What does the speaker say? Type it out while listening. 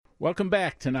Welcome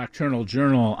back to Nocturnal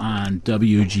Journal on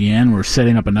WGN. We're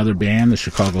setting up another band, the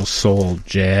Chicago Soul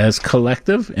Jazz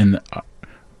Collective, in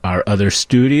our other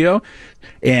studio.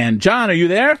 And John, are you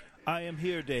there? I am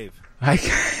here, Dave. I'm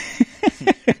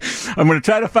going to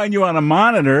try to find you on a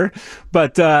monitor,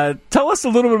 but tell us a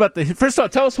little bit about first of all,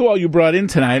 tell us who all you brought in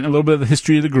tonight and a little bit of the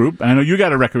history of the group. I know you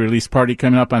got a record release party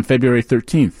coming up on February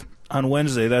 13th. On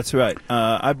Wednesday, that's right.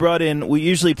 I brought in, we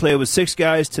usually play with 6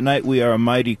 guys. Tonight we are a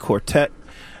mighty quartet.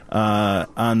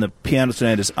 On the piano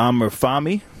tonight is Amr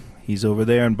Fahmy. He's over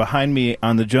there. And behind me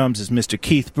on the drums is Mr.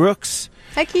 Keith Brooks.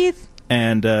 Hi, Keith.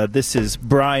 And this is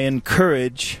Brian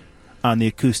Courage on the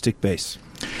acoustic bass.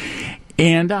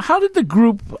 And how did the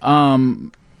group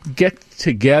get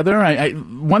together?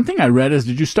 One thing I read is,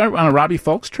 did you start on a Robbie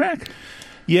Fulks track?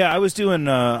 Yeah, I was doing,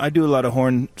 I do a lot of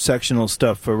horn sectional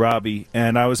stuff for Robbie,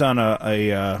 and I was on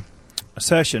a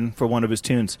session for one of his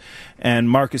tunes, and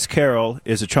Marcus Carroll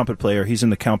is a trumpet player. He's in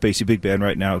the Count Basie Big Band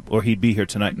right now, or he'd be here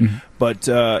tonight. Mm-hmm.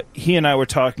 But he and I were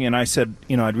talking, and I said,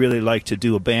 I'd really like to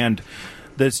do a band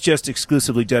that's just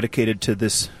exclusively dedicated to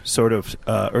this sort of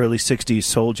early 60s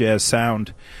soul jazz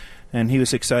sound. And he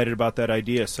was excited about that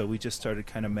idea, so we just started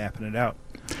kind of mapping it out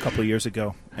a couple of years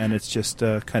ago, and it's just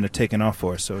kind of taken off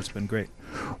for us, so it's been great.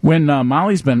 When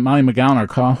Molly McGowan, our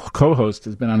co-host,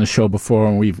 has been on the show before,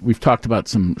 and we've talked about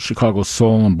some Chicago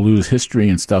soul and blues history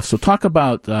and stuff. So talk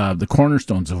about the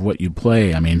cornerstones of what you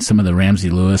play. I mean, some of the Ramsey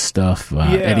Lewis stuff,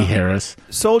 Eddie Harris.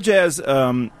 Soul jazz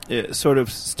it sort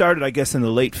of started, I guess, in the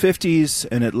late 50s,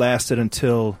 and it lasted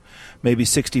until maybe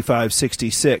 65,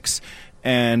 66.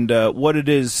 And what it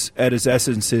is, at its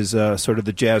essence, is sort of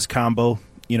the jazz combo,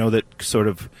 that sort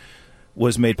of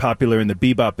was made popular in the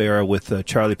bebop era with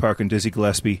Charlie Parker and Dizzy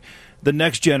Gillespie. The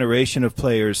next generation of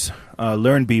players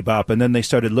learned bebop, and then they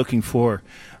started looking for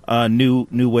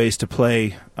new ways to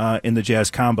play in the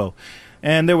jazz combo.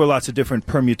 And there were lots of different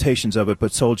permutations of it,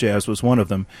 but soul jazz was one of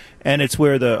them. And it's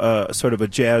where the sort of a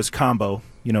jazz combo,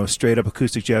 straight-up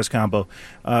acoustic jazz combo,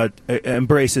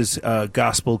 embraces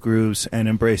gospel grooves and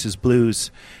embraces blues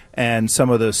and some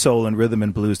of the soul and rhythm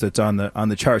and blues that's on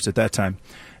the charts at that time,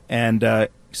 and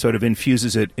sort of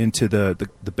infuses it into the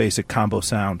basic combo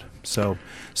sound. So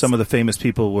some of the famous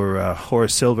people were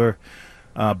Horace Silver.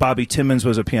 Bobby Timmons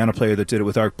was a piano player that did it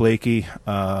with Art Blakey.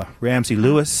 Ramsey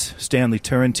Lewis, Stanley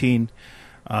Turrentine.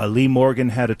 Lee Morgan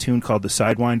had a tune called The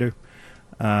Sidewinder.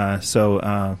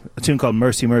 A tune called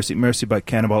Mercy, Mercy, Mercy by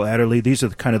Cannonball Adderley. These are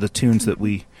kind of the tunes that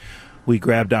we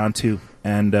grabbed onto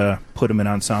and put them in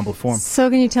ensemble form. So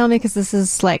can you tell me, because this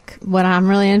is like what I'm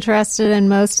really interested in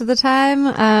most of the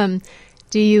time,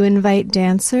 do you invite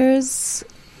dancers?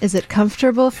 Is it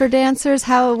comfortable for dancers?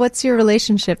 What's your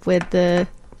relationship with the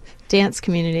dance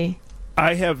community?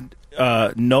 I have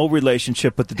no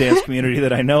relationship with the dance community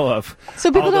that I know of.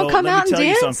 So people don't come out and dance? Let me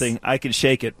tell you something. I can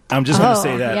shake it. I'm just going to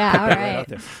say that. Yeah, all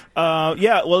right.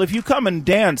 Yeah, well, if you come and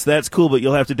dance, that's cool, but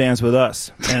you'll have to dance with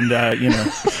us. And,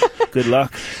 good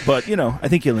luck. But, I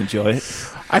think you'll enjoy it.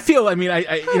 I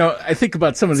think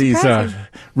about some of these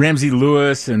Ramsey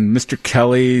Lewis and Mr.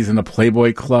 Kelly's and the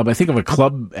Playboy Club. I think of a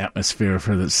club atmosphere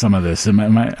for some of this.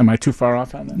 Am I too far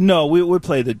off on that? No, we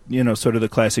play the sort of the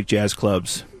classic jazz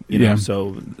clubs.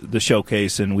 So the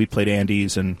Showcase, and we played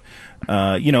Andy's, and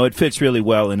it fits really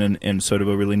well in sort of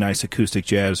a really nice acoustic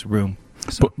jazz room.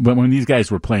 So. But when these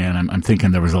guys were playing, I'm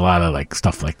thinking there was a lot of like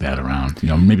stuff like that around.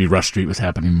 Maybe Rush Street was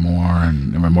happening more,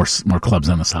 and there were more clubs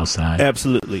on the South Side.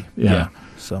 Absolutely, yeah.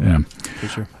 So for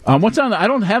sure. What's on? I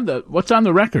don't have what's on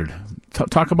the record.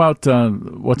 Talk about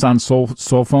what's on Soul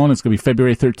Phone. It's going to be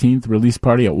February 13th, release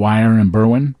party at Wire in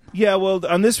Berwyn. Yeah, well,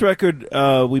 on this record,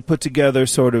 we put together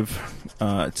sort of,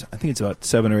 I think it's about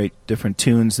 7 or 8 different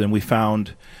tunes, and we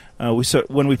found,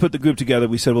 when we put the group together,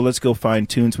 we said, well, let's go find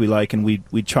tunes we like, and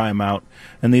we'd try them out,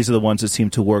 and these are the ones that seem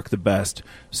to work the best.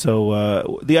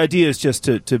 So the idea is just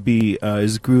to be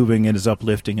as grooving and as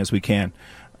uplifting as we can.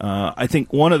 I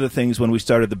think one of the things when we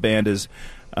started the band is,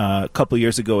 a couple of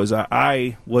years ago, is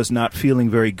I was not feeling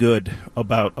very good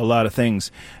about a lot of things,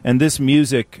 and this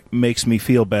music makes me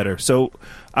feel better. So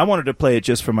I wanted to play it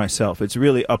just for myself. It's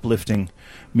really uplifting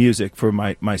music for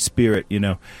my spirit,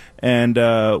 And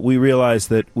we realized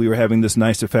that we were having this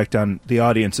nice effect on the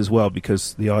audience as well,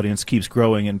 because the audience keeps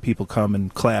growing and people come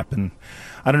and clap, and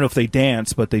I don't know if they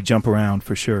dance, but they jump around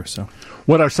for sure. So,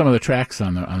 what are some of the tracks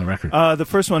on the record? The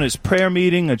first one is Prayer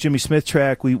Meeting, a Jimmy Smith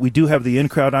track. We do have the In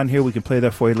Crowd on here. We can play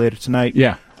that for you later tonight.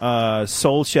 Yeah.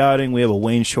 Soul Shouting. We have a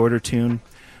Wayne Shorter tune.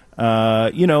 Wade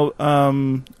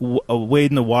in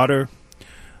the Water,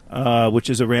 which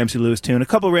is a Ramsey Lewis tune. A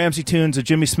couple of Ramsey tunes, a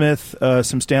Jimmy Smith,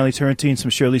 some Stanley Turrentine,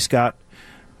 some Shirley Scott,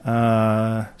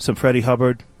 some Freddie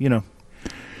Hubbard.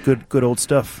 Good old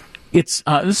stuff. It's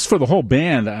this is for the whole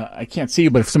band. I can't see you,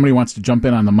 but if somebody wants to jump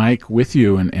in on the mic with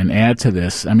you and add to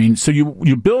this, I mean, so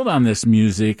you build on this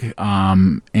music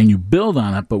and you build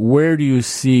on it, but where do you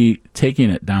see taking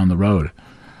it down the road?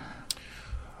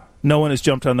 No one has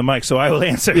jumped on the mic, so I will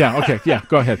answer. Yeah, okay, yeah,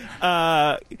 go ahead.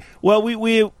 Well,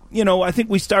 we I think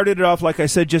we started it off, like I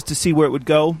said, just to see where it would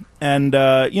go, and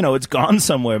it's gone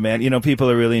somewhere, man. People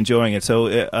are really enjoying it,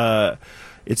 so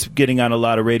it's getting on a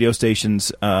lot of radio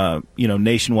stations,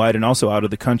 nationwide and also out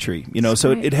of the country.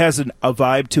 So it has a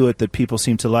vibe to it that people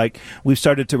seem to like. We've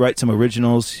started to write some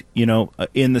originals,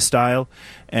 in the style,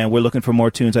 and we're looking for more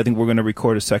tunes. I think we're going to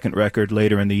record a second record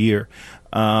later in the year.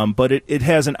 But it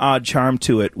has an odd charm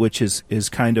to it, which is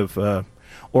kind of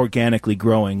organically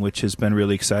growing, which has been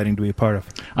really exciting to be a part of.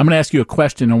 I'm going to ask you a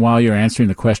question, and while you're answering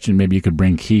the question, maybe you could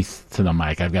bring Keith to the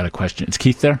mic. I've got a question. Is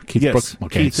Keith there? Keith yes. Brooks?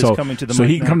 Okay. Keith is coming to the mic. So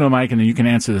he can come to the mic, and then you can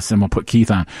answer this, and we'll put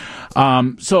Keith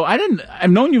on. So I've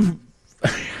known you.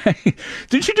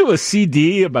 Didn't you do a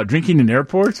CD about drinking in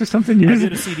airports or something? I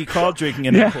did a CD called Drinking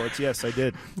in Airports. Yes, I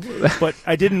did. But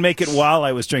I didn't make it while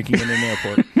I was drinking in an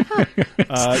airport.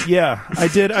 I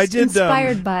did.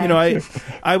 Inspired by.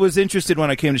 I was interested when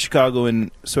I came to Chicago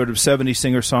in sort of 70s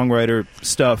singer-songwriter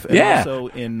stuff, and also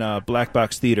in black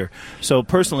box theater. So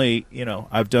personally,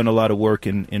 I've done a lot of work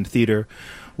in theater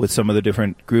with some of the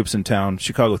different groups in town.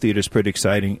 Chicago theater is pretty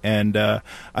exciting, and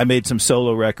I made some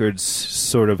solo records,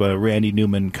 sort of a Randy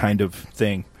Newman kind of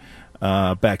thing,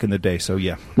 back in the day. So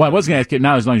yeah. Well, I was going to ask you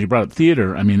now, as long as you brought up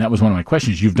theater. I mean, that was one of my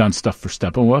questions. You've done stuff for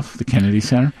Steppenwolf, the Kennedy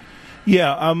Center.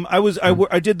 Yeah,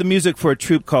 I did the music for a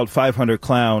troupe called 500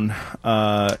 Clown,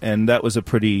 and that was a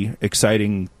pretty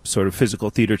exciting sort of physical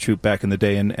theater troupe back in the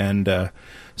day, and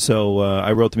so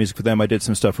I wrote the music for them. I did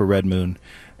some stuff for Red Moon,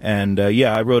 and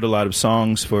I wrote a lot of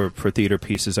songs for theater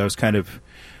pieces. I was kind of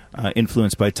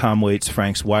influenced by Tom Waits,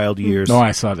 Frank's Wild Years. Oh,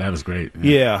 I saw that. That was great.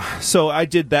 Yeah, so I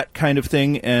did that kind of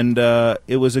thing, and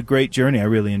it was a great journey. I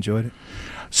really enjoyed it.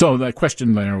 So the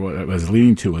question there, what I was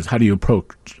leading to, was how do you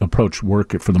approach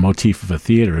work for the motif of a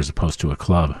theater as opposed to a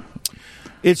club?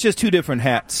 It's just two different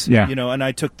hats, yeah. And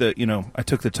I took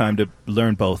the time to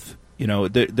learn both.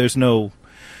 There's no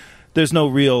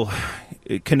real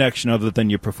connection other than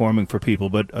you're performing for people,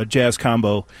 but a jazz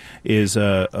combo is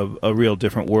a real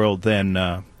different world than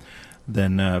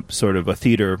sort of a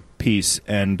theater piece.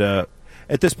 And at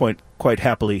this point, quite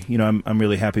happily, I'm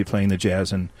really happy playing the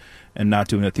jazz and not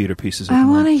doing the theater pieces. I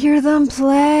want to hear them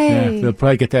play. Yeah, they'll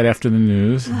probably get that after the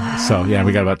news. So yeah,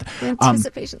 we got about the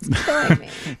anticipation's killing me.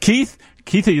 Keith,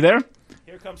 are you there?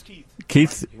 Here comes Keith.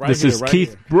 Keith, right this here, is right Keith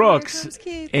here. Brooks,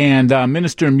 Keith. and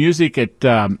Minister of Music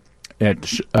at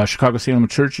Chicago Salem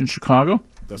Church in Chicago.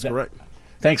 That's correct.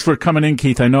 Thanks for coming in,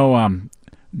 Keith. I know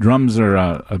drums are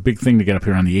a big thing to get up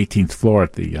here on the 18th floor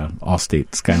at the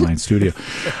Allstate Skyline Studio.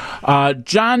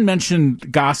 John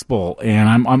mentioned gospel, and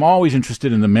I'm always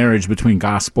interested in the marriage between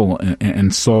gospel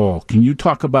and soul. Can you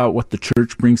talk about what the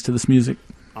church brings to this music?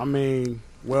 I mean,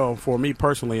 well, for me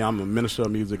personally, I'm a minister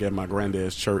of music at my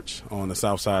granddad's church on the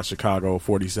south side of Chicago,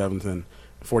 47th and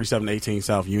 4718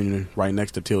 South Union, right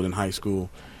next to Tilden High School.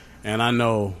 And I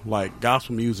know, like,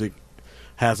 gospel music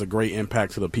has a great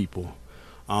impact to the people.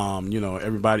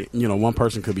 Everybody, one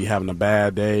person could be having a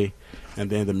bad day, and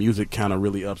then the music kind of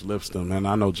really uplifts them. And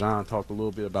I know John talked a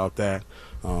little bit about that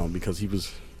because he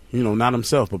was, not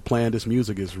himself, but playing this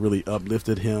music has really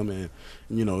uplifted him. And,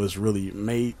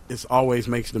 it's always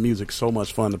makes the music so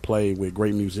much fun to play with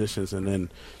great musicians. And then,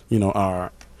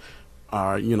 our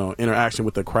interaction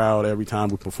with the crowd every time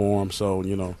we perform. So,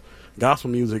 gospel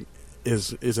music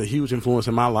is a huge influence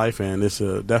in my life, and it's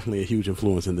definitely a huge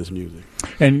influence in this music.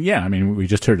 And yeah, I mean, we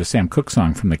just heard a Sam Cooke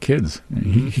song from the Kids.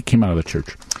 He came out of the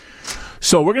church.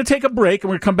 So we're going to take a break, and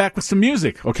we're going to come back with some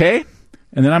music, okay?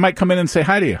 And then I might come in and say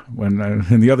hi to you when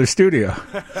in the other studio.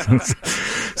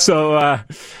 So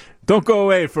don't go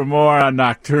away for more on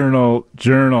Nocturnal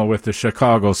Journal with the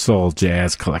Chicago Soul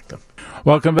Jazz Collective.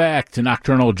 Welcome back to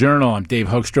Nocturnal Journal. I'm Dave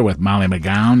Hoekstra with Molly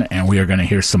McGowan, and we are going to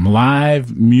hear some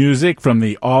live music from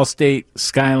the Allstate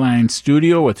Skyline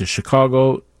Studio with the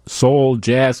Chicago Soul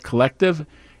Jazz Collective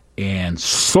and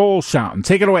Soul Shoutin'.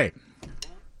 Take it away.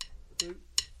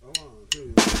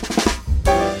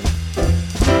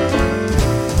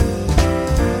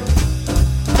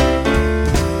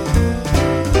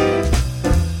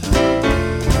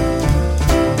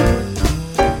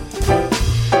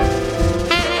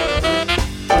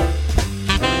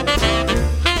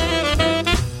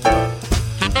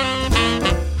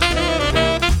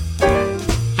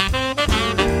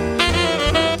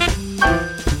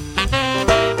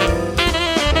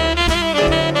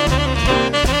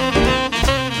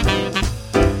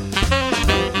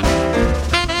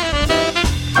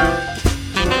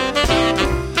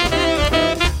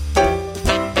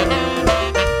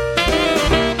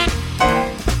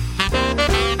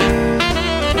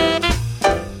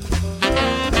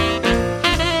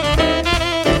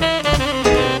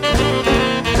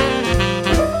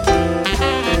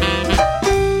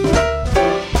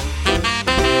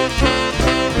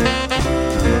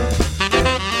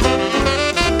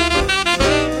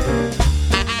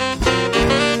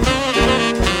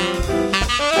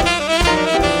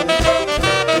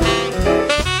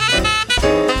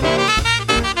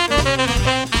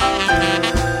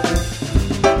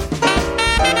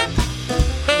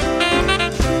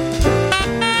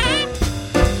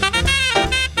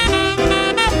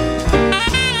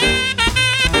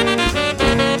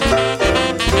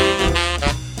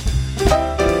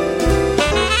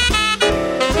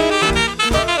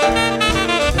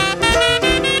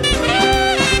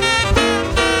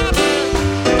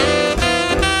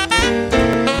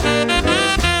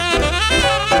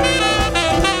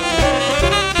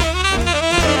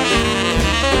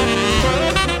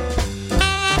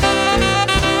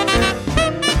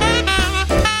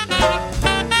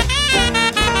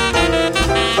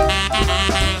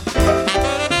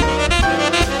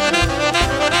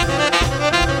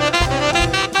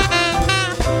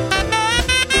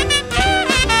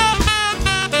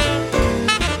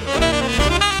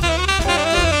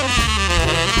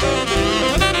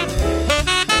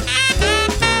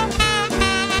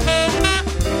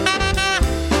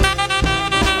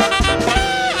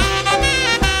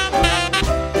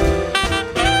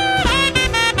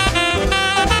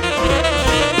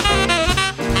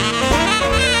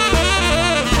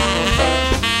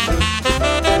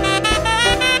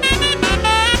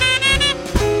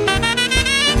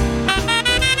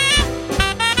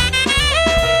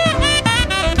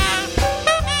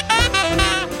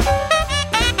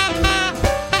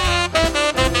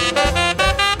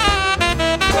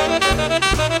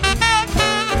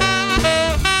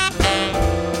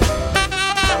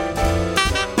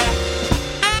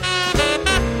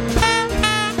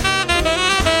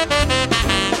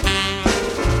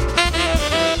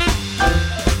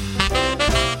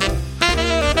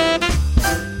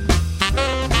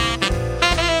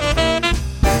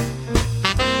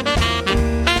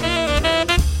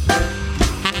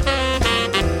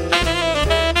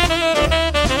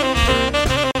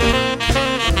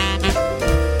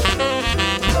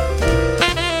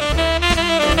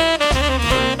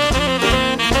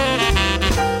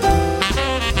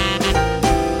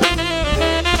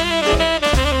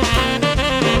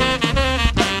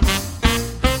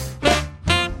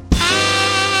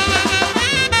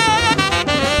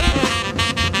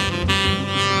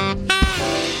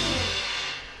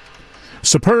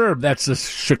 Superb. That's the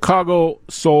Chicago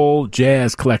Soul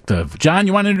Jazz Collective. John,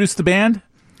 you want to introduce the band?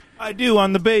 I do.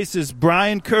 On the bass is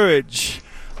Brian Courage.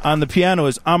 On the piano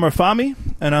is Amr Fahmy.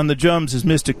 And on the drums is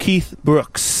Mr. Keith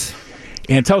Brooks.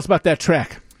 And tell us about that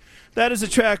track. That is a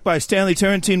track by Stanley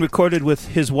Turrentine recorded with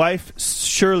his wife,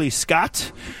 Shirley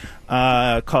Scott,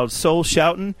 called Soul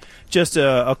Shoutin'. Just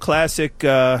a classic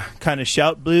kind of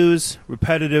shout blues,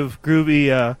 repetitive,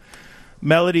 groovy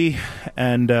melody,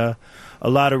 and a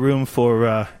lot of room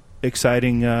for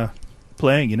exciting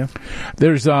playing, you know.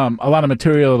 There's a lot of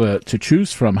material to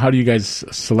choose from. How do you guys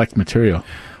select material?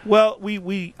 Well,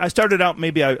 I started out,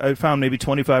 I found maybe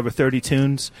 25 or 30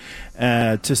 tunes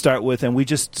to start with, and we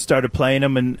just started playing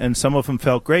them, and some of them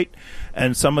felt great,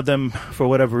 and some of them, for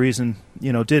whatever reason,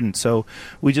 didn't. So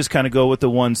we just kind of go with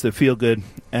the ones that feel good,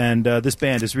 and this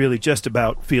band is really just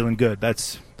about feeling good.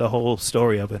 That's the whole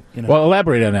story of it. Well,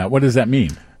 elaborate on that. What does that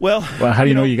mean? Well, how do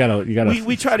you know you gotta?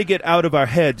 We try to get out of our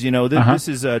heads. This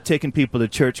is taking people to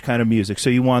church kind of music. So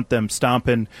you want them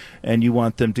stomping, and you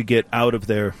want them to get out of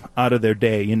their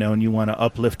day. And you want to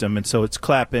uplift them. And so it's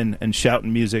clapping and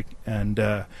shouting music, and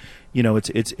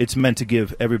it's meant to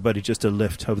give everybody just a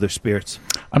lift of their spirits.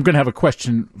 I'm going to have a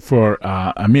question for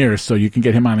Amir, so you can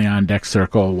get him on the on deck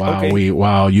circle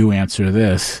while you answer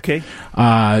this. Okay.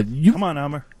 Come on,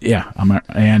 Amr. Yeah, Amr,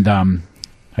 and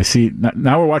I see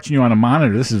now we're watching you on a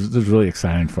monitor. This is really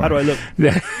exciting for me. How do I look?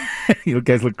 Yeah, you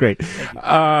guys look great.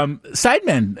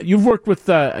 Sidemen, you've worked with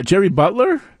Jerry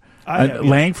Butler,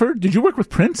 Langford. Did you work with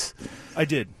Prince? I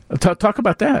did. Talk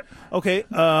about that. Okay.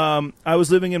 I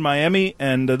was living in Miami,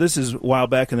 and this is a while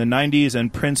back in the 90s,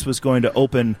 and Prince was going to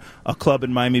open a club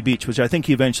in Miami Beach, which I think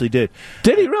he eventually did.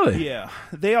 Did he really? Yeah.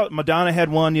 Madonna had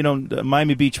one.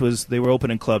 Miami Beach they were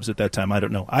opening clubs at that time. I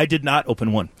don't know. I did not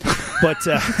open one. But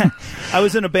I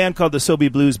was in a band called the Sobey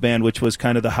Blues Band, which was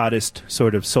kind of the hottest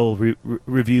sort of soul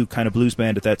review kind of blues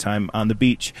band at that time on the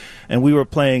beach. And we were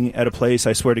playing at a place,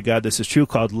 I swear to God this is true,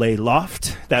 called Lay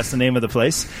Loft. That's the name of the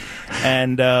place.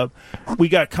 And we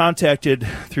got contacted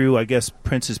through, I guess,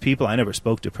 Prince's people. I never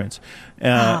spoke to Prince.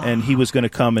 And he was going to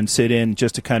come and sit in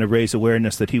just to kind of raise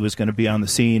awareness that he was going to be on the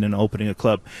scene and opening a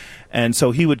club. And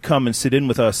so he would come and sit in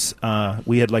with us.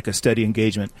 We had like a steady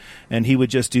engagement. And he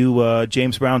would just do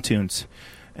James Brown tunes.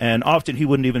 And often he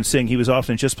wouldn't even sing. He was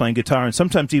often just playing guitar and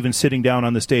sometimes even sitting down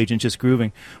on the stage and just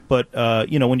grooving. But,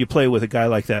 when you play with a guy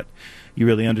like that, you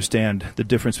really understand the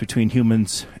difference between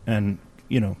humans and,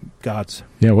 gods.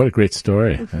 Yeah, what a great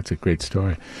story. That's a great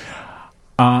story.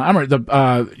 Amr,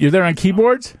 you're there on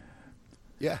keyboards?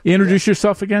 Yeah. You introduce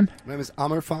yourself again? My name is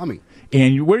Amr Fahmy.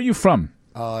 And where are you from?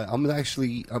 I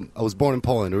was born in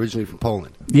Poland, originally from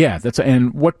Poland. Yeah,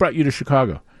 and what brought you to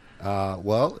Chicago?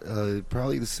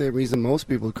 Probably the same reason most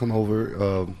people come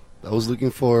over. I was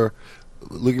looking for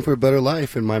a better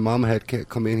life, and my mom had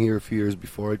come in here a few years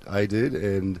before I did,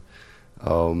 and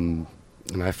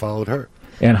I followed her.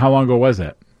 And how long ago was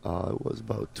that? It was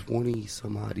about 20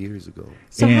 some odd years ago.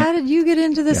 So how did you get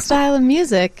into this style of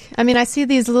music? I mean, I see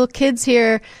these little kids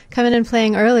here coming and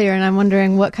playing earlier, and I'm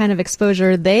wondering what kind of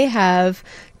exposure they have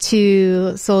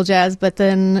to soul jazz. But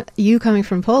then you coming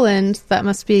from Poland, that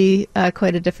must be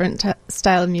quite a different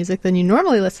style of music than you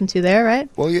normally listen to there, right?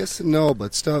 Well, yes and no,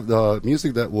 but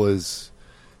music that was,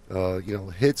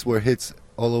 hits were hits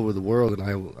all over the world, and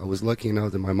I was lucky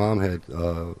enough that my mom had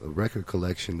a record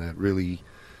collection that really...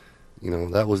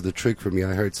 that was the trick for me.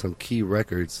 I heard some key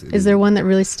records. Is there one that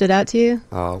really stood out to you?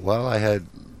 Well, I had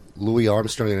Louis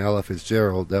Armstrong and Ella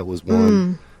Fitzgerald. That was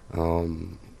one.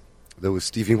 There was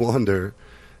Stevie Wonder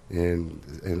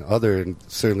and other, and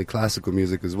certainly classical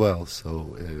music as well.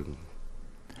 So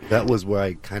that was where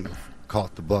I kind of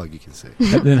caught the bug, you can say.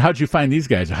 And then how'd you find these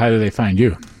guys, or how did they find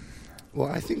you? Well,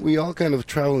 I think we all kind of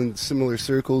travel in similar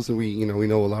circles, and we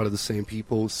know a lot of the same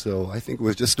people. So I think it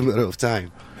was just a matter of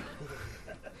time.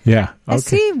 Yeah. Okay. I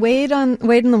see Wade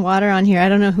in the Water on here. I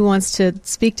don't know who wants to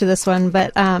speak to this one,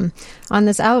 but on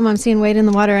this album I'm seeing Wade in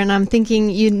the Water, and I'm thinking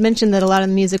you mentioned that a lot of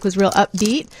the music was real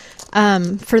upbeat.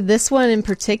 For this one in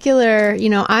particular,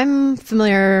 I'm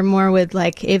familiar more with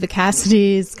like Ava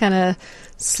Cassidy's kind of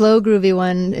slow groovy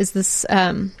one. Is this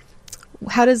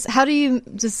how do you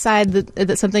decide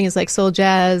that something is like soul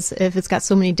jazz if it's got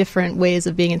so many different ways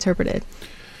of being interpreted?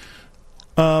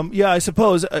 I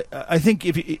suppose. I think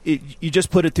if you just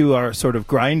put it through our sort of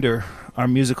grinder, our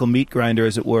musical meat grinder,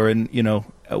 as it were, and,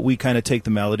 we kind of take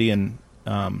the melody and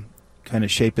kind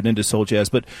of shape it into soul jazz.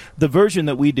 But the version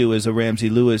that we do is a Ramsey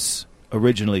Lewis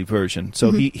originally version. So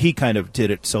he kind of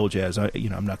did it soul jazz.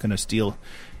 I'm not going to steal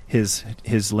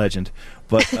his legend.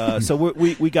 But so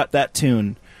we got that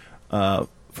tune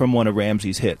from one of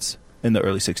Ramsey's hits. in the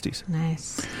early 60s.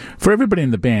 Nice. For everybody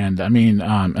in the band, I mean,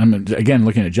 I'm again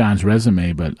looking at John's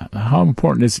resume, but how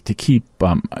important is it to keep?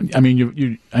 I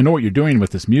mean, I know what you're doing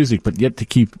with this music, but yet to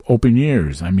keep open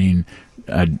ears. I mean,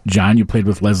 John, you played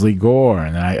with Leslie Gore,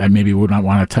 and I maybe would not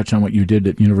want to touch on what you did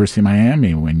at University of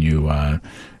Miami when you.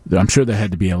 I'm sure there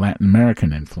had to be a Latin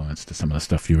American influence to some of the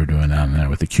stuff you were doing down there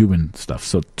with the Cuban stuff.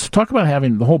 So talk about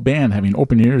having the whole band having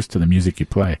open ears to the music you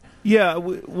play. Yeah,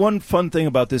 one fun thing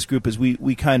about this group is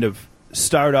we kind of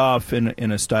start off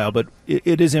in a style, but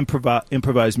it is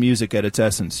improvised music at its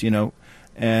essence,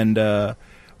 and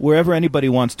wherever anybody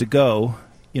wants to go,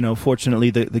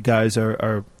 fortunately the guys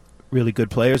are really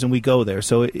good players, and we go there.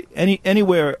 So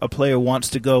anywhere a player wants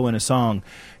to go in a song,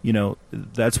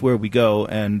 that's where we go,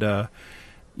 and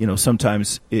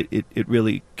sometimes it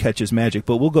really catches magic.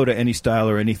 But we'll go to any style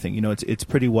or anything. It's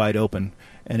pretty wide open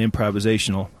and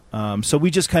improvisational. So we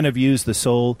just kind of use the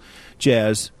soul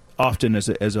jazz often as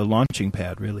a launching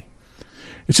pad, really.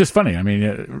 It's just funny. I mean,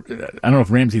 I don't know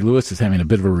if Ramsey Lewis is having a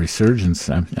bit of a resurgence.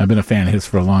 I've been a fan of his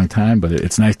for a long time, but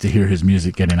it's nice to hear his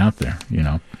music getting out there,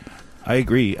 I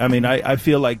agree. I mean, I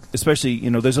feel like, especially,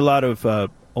 there's a lot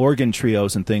of organ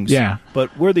trios and things. Yeah.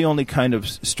 But we're the only kind of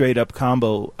straight-up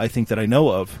combo, I think, that I know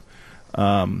of,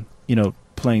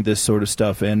 playing this sort of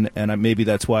stuff. And maybe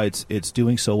that's why it's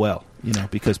doing so well,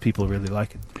 because people really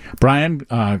like it. Brian,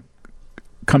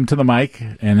 come to the mic,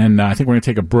 and then I think we're going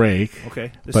to take a break.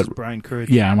 Okay. This is Brian Courage.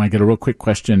 Yeah, I might get a real quick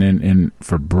question in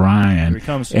for Brian. Here he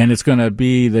comes. And it's going to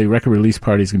be, the record release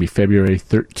party is going to be February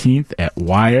 13th at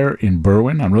Wire in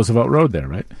Berwyn on Roosevelt Road there,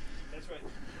 right? That's right.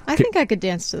 I think I could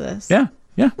dance to this. Yeah.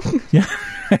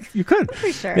 You could.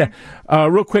 For sure. Yeah.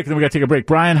 Real quick, then we got to take a break.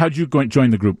 Brian, how'd you join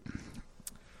the group?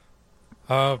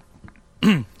 Well,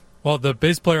 the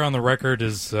bass player on the record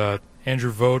is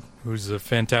Andrew Vogt, who's a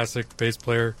fantastic bass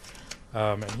player.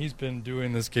 And he's been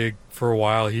doing this gig for a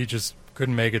while. He just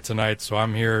couldn't make it tonight, so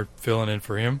I'm here filling in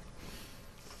for him.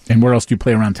 And where else do you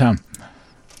play around town?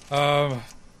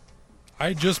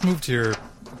 I just moved here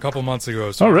a couple months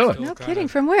ago. So Oh, really? I'm still No kinda kidding.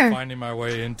 From where? Finding my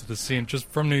way into the scene, just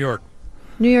from New York.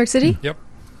 New York City? Yep,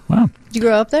 Wow. Did you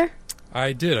grow up there?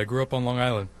 I did. I grew up on Long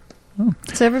Island.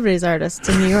 So everybody's artists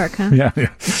in New York, huh? Yeah.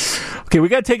 Okay, we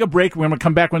got to take a break. We're going to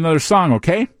come back with another song,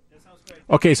 okay? That sounds great.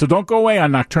 Okay, so don't go away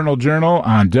on Nocturnal Journal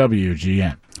on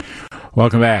WGN.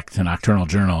 Welcome back to Nocturnal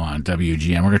Journal on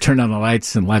WGN. We're going to turn down the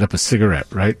lights and light up a cigarette,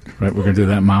 right? We're going to do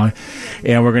that, Molly.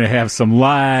 And we're going to have some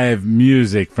live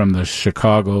music from the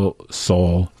Chicago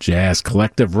Soul Jazz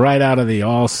Collective right out of the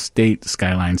All-State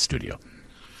Skyline Studio.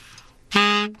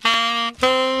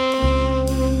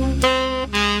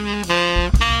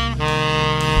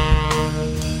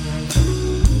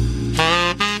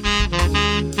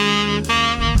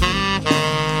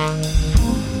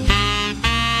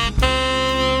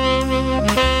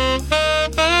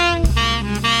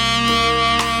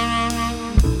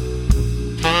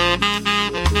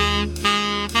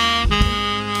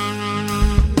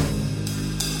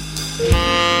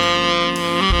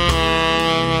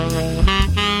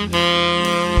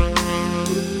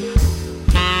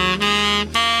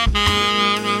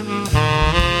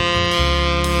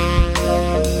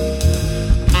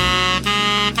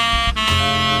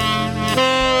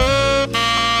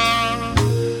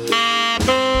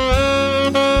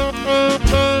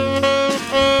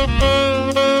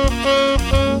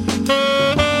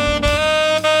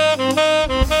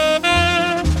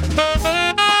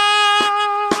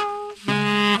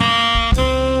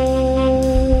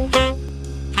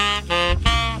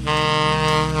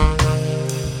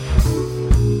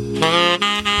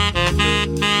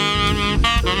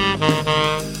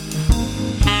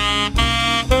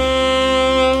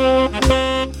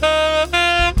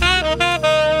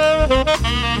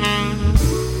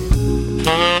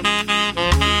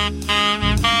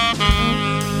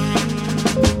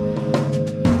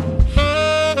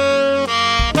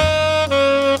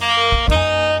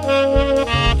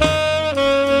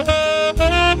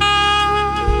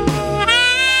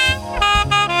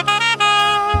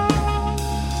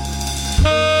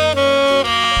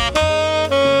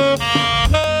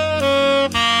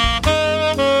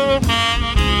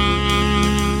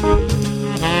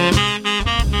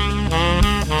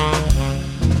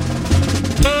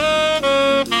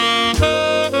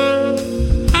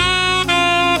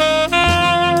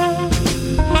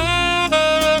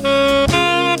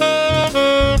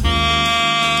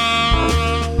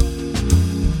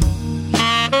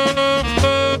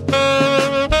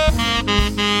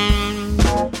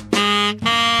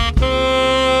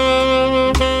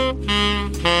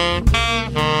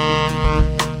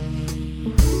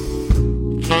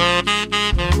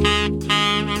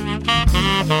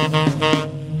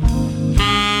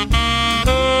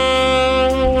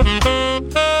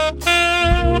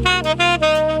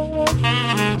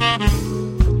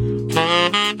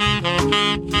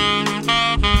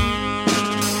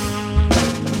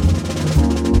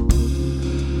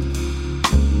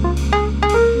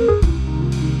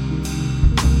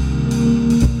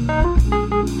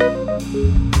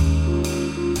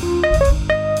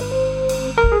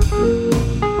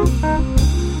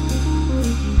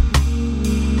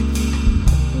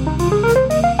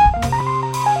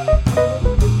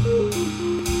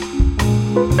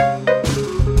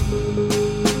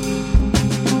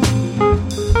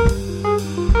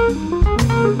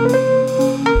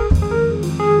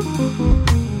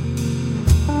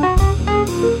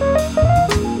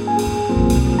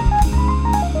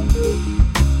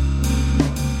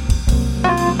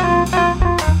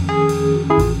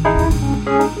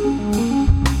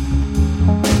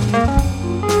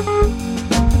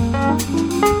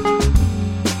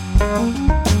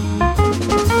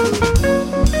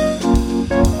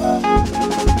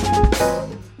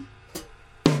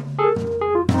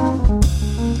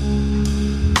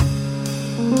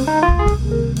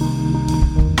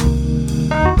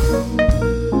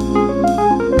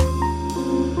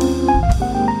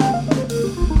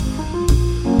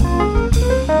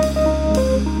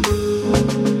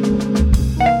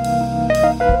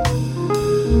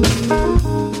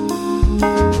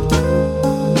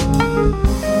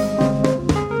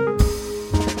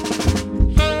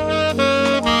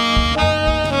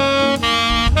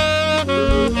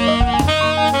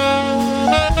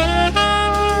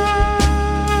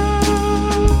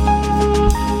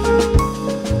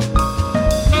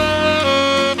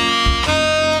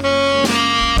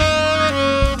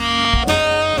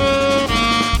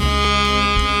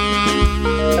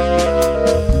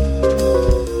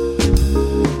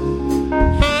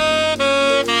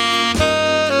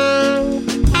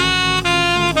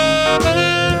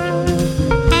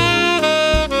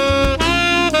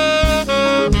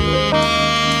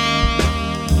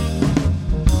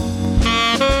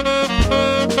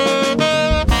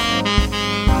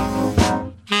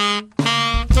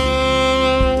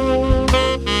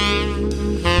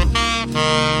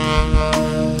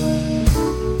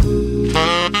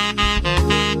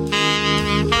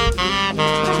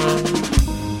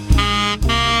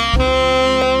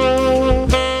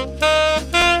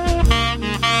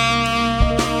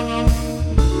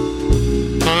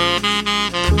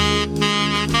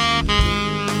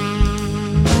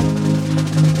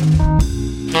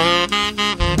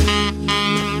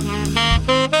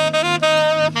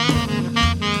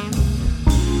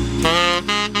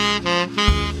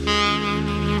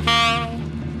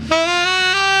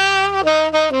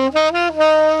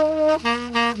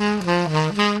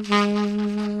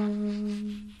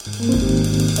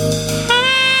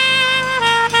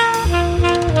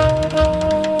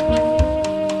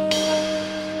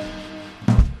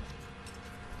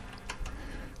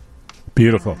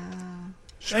 Beautiful.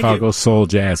 Chicago Soul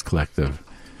Jazz Collective.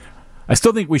 I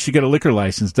still think we should get a liquor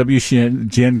license.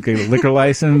 WGN get a liquor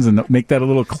license and make that a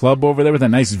little club over there with a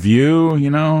nice view, you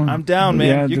know? I'm down, man.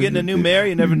 Yeah, You're getting a new mayor,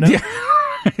 you never know.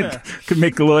 Yeah. Could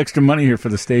make a little extra money here for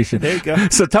the station. There you go.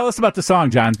 So tell us about the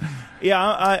song, John. Yeah,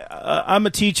 I'm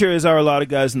a teacher, as are a lot of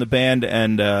guys in the band,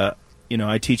 and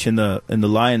I teach in the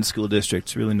Lions School District.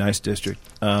 It's a really nice district,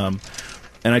 and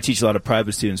I teach a lot of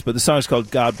private students. But the song is called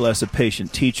 "God Bless a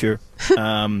Patient Teacher,"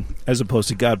 as opposed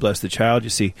to "God Bless the Child." You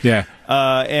see, yeah.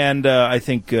 I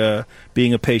think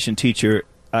being a patient teacher,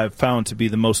 I've found to be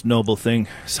the most noble thing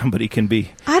somebody can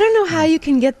be. I don't know how you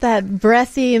can get that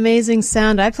breathy, amazing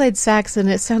sound. I played sax and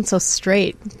it sounds so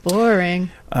straight, boring.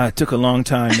 It took a long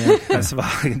time, man. That's all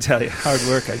I can tell you. Hard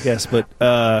work, I guess, but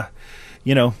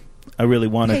I really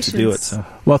wanted to do it. So.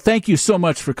 Well, thank you so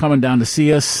much for coming down to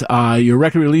see us. Your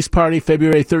record release party,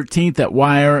 February 13th at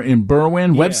Wire in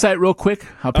Berwyn. Yeah. Website real quick.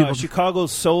 How people Chicago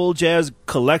Soul Jazz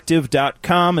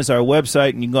Collective.com is our website,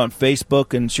 and you can go on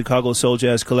Facebook and Chicago Soul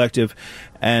Jazz Collective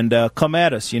and come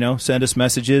at us, send us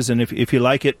messages, and if you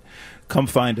like it, come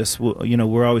find us.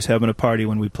 We're always having a party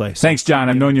when we play. So thanks, John.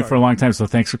 I've known you for a long time, so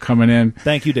thanks for coming in.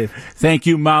 Thank you, Dave. Thank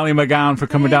you, Molly McGowan, for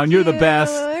coming down. You're the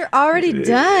best. We're already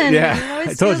done. Yeah,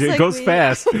 I told you, it goes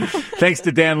fast. Thanks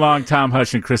to Dan Long, Tom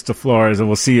Hush, and Krista Flores, and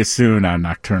we'll see you soon on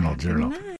Nocturnal Journal.